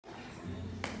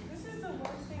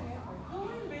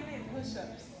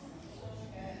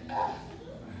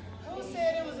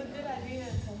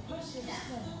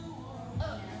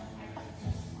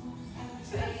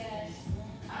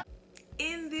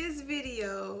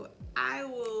So I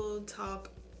will talk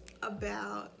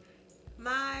about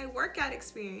my workout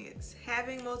experience,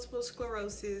 having multiple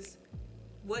sclerosis.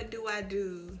 What do I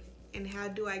do and how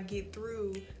do I get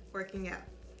through working out?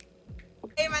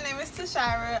 Hey, my name is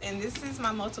Tashira and this is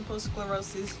my multiple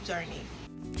sclerosis journey.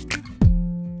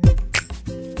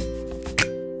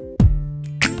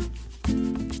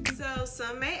 So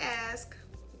some may ask,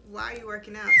 why are you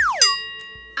working out?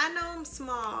 I know I'm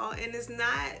small and it's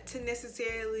not to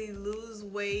necessarily lose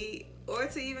weight or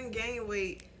to even gain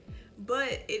weight,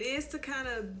 but it is to kind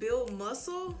of build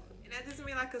muscle. And that doesn't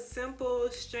mean like a simple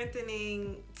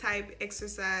strengthening type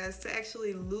exercise, to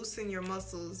actually loosen your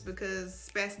muscles, because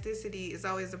spasticity is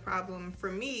always a problem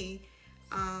for me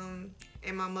and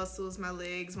my muscles, my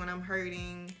legs, when I'm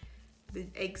hurting, the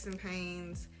aches and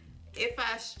pains. If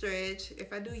I stretch,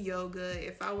 if I do yoga,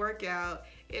 if I work out,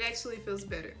 it actually feels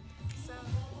better. So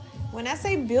when I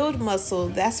say build muscle,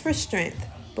 that's for strength.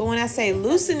 But when I say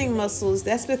loosening muscles,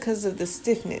 that's because of the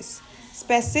stiffness.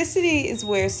 Spasticity is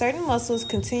where certain muscles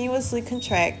continuously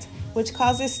contract, which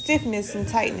causes stiffness and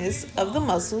tightness of the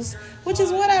muscles, which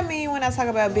is what I mean when I talk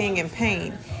about being in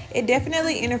pain. It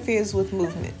definitely interferes with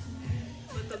movement.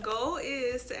 But the goal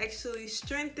is to actually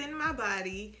strengthen my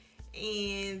body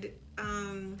and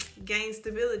gain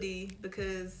stability,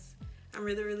 because I'm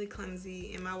really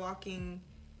clumsy and my walking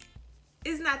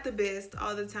is not the best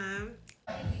all the time.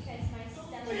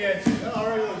 Yeah, it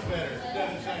already looks better. It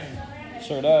doesn't change.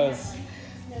 Sure does.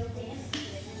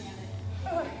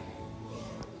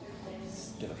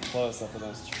 Let's get a close up of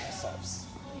those triceps.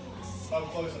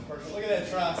 Up close and personal. Look at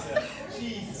that tricep.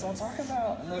 Jeez. That's what I'm talking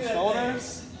about. And those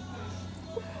shoulders.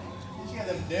 You got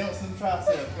them delts and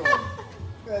triceps going.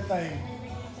 Look at that thing.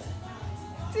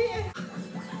 Yeah.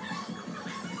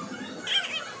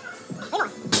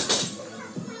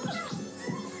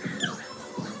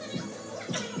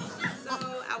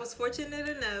 Fortunate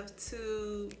enough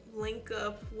to link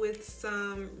up with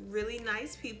some really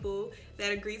nice people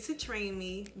that agreed to train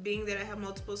me. Being that I have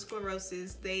multiple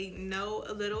sclerosis, they know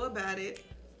a little about it,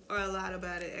 or a lot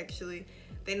about it actually.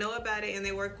 They know about it and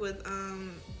they work with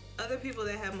other people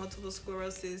that have multiple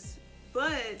sclerosis,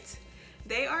 but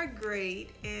they are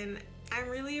great and I'm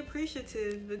really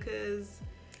appreciative, because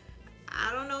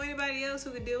I don't know anybody else who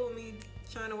could deal with me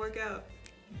trying to work out.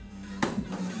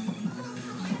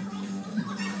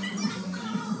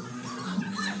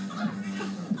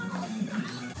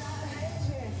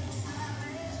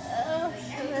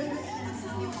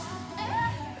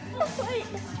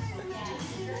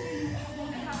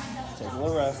 Take a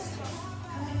little rest.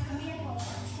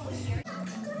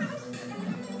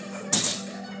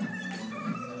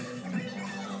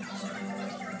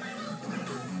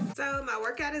 So my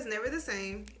workout is never the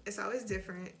same. It's always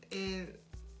different. And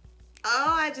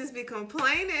I just be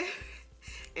complaining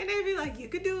and they be like, you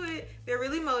could do it. They're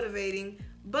really motivating,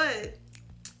 but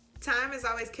time is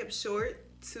always kept short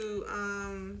to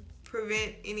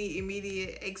prevent any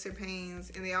immediate aches or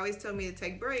pains. And they always tell me to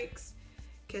take breaks,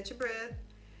 catch your breath,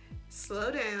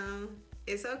 slow down,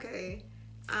 it's okay.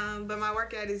 But my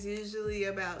workout is usually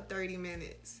about 30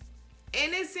 minutes.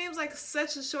 And it seems like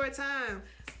such a short time,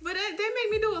 but they make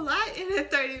me do a lot in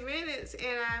that 30 minutes.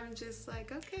 And I'm just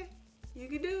like, okay, you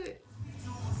can do it.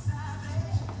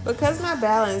 Because my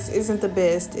balance isn't the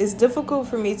best, it's difficult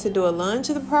for me to do a lunge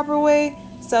the proper way.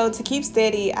 So to keep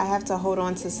steady, I have to hold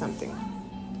on to something.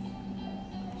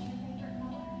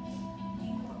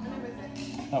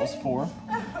 That was 4.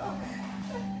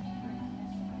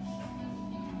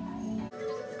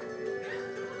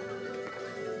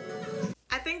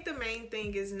 I think the main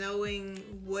thing is knowing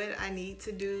what I need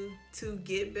to do to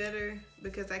get better,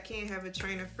 because I can't have a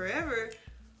trainer forever.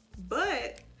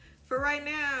 But for right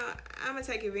now, I'm gonna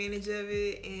take advantage of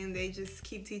it, and they just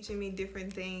keep teaching me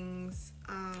different things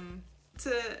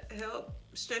to help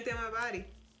strengthen my body.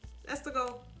 That's the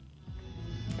goal.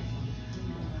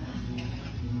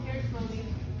 You're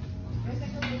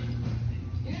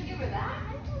gonna give her that?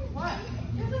 What?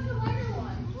 There's like a lighter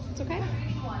one. It's okay.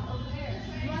 Over there.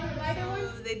 You want a lighter one?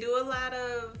 So they do a lot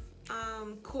of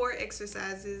core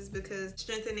exercises, because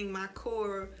strengthening my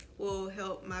core will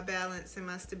help my balance and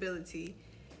my stability.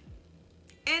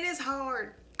 And it's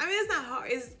hard. I mean, it's not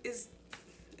hard.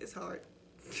 It's hard.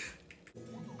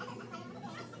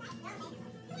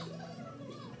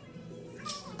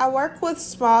 I work with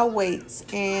small weights,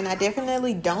 and I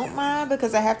definitely don't mind,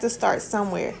 because I have to start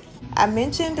somewhere. I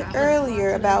mentioned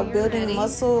earlier about building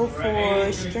muscle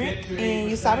for strength, and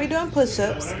you saw me doing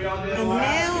push-ups, and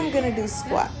now I'm gonna do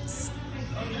squats.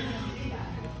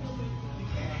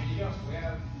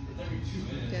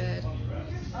 Good.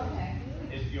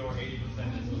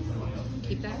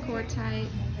 Keep that core tight.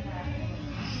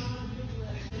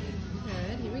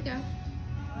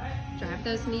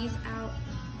 Tap those knees out.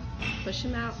 Push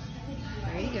them out.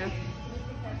 There you go.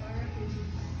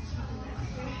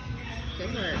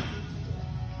 Good work.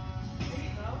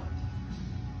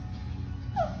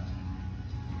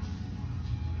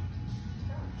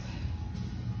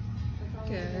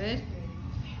 Good.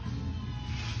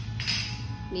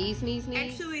 Knees, knees,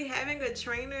 knees. Actually, having a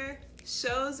trainer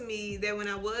shows me that when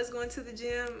I was going to the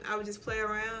gym, I would just play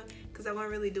around because I wasn't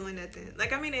really doing nothing.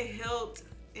 Like, I mean, it helped,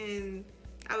 and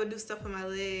I would do stuff on my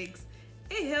legs.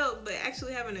 It helped, but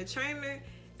actually having a trainer,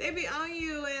 they be on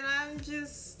you, and I'm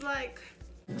just like...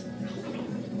 I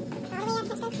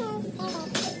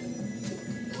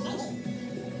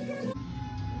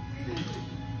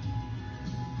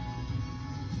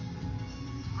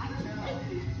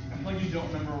feel like you don't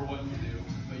remember what to do,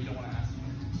 but you don't want to ask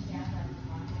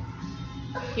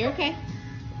me. You're okay.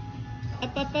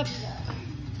 Up, up, up.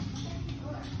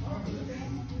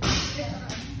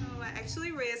 I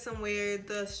actually read somewhere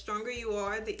the stronger you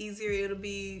are, the easier it'll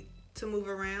be to move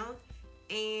around.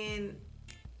 And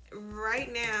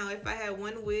right now, if I had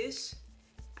one wish,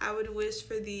 I would wish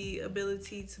for the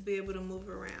ability to be able to move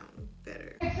around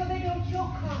better. So they don't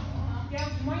choke.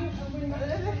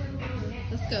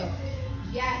 Let's go.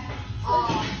 Yes.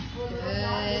 Good.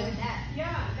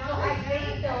 Yeah. So I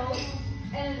saved those,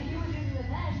 and he was using the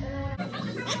net,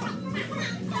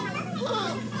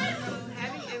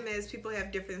 Having MS, people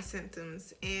have different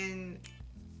symptoms, and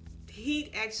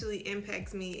heat actually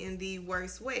impacts me in the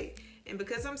worst way. And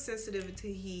because I'm sensitive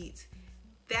to heat,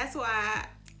 that's why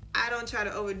I don't try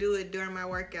to overdo it during my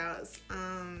workouts.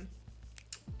 I'm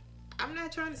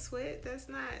not trying to sweat.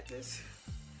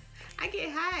 I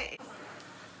get hot.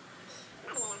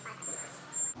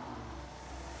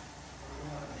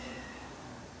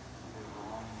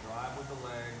 Drive with the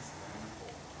legs and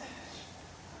pull.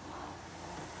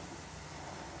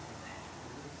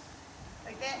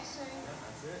 Like that, Shane? Yeah,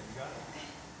 that's it. You got it.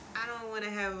 I don't want to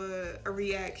have a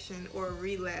reaction or a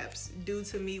relapse due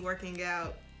to me working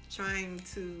out, trying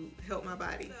to help my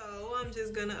body. So I'm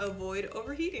just gonna avoid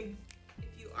overheating.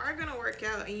 If you are gonna work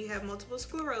out and you have multiple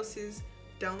sclerosis,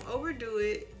 don't overdo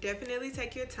it. Definitely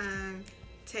take your time.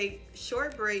 Take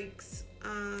short breaks.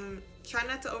 Try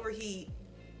not to overheat.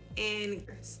 And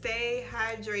stay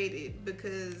hydrated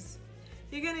because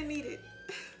you're gonna need it.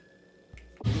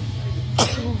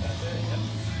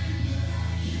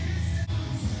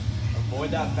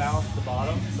 Avoid that bounce at the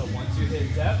bottom, so once you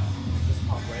hit depth, just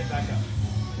pump right back up.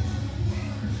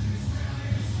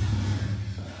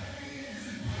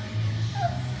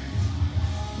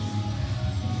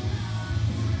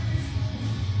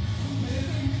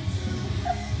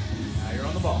 Now you're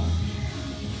on the ball.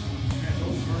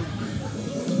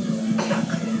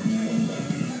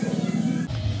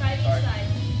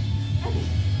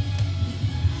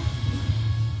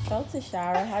 So to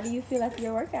Shara, how do you feel after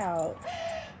your workout?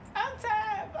 I'm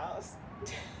tired, boss.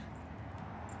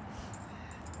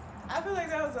 I feel like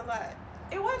that was a lot.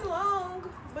 It wasn't long,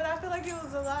 but I feel like it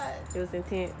was a lot. It was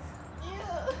intense.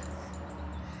 Yeah.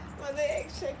 My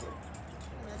legs shaking.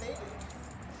 My legs.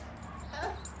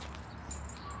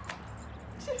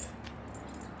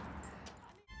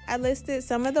 I listed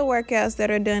some of the workouts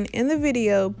that are done in the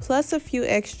video, plus a few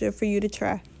extra for you to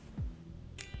try.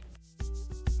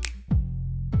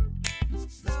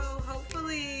 So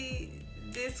hopefully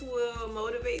this will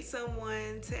motivate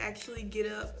someone to actually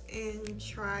get up and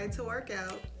try to work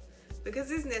out,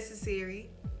 because it's necessary.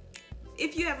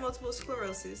 If you have multiple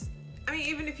sclerosis, I mean,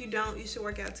 even if you don't, you should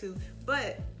work out too,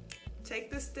 but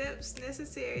take the steps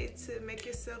necessary to make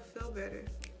yourself feel better.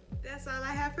 That's all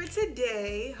I have for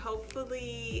today.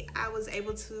 Hopefully I was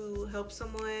able to help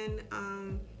someone.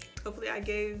 Hopefully I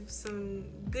gave some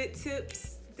good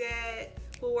tips that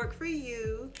will work for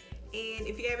you. And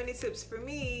if you have any tips for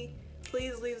me,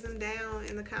 please leave them down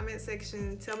in the comment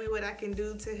section. Tell me what I can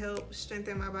do to help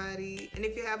strengthen my body. And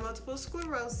if you have multiple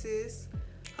sclerosis,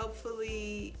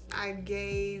 hopefully I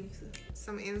gave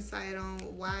some insight on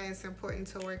why it's important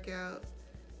to work out.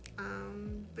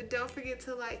 But don't forget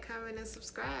to like, comment, and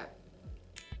subscribe.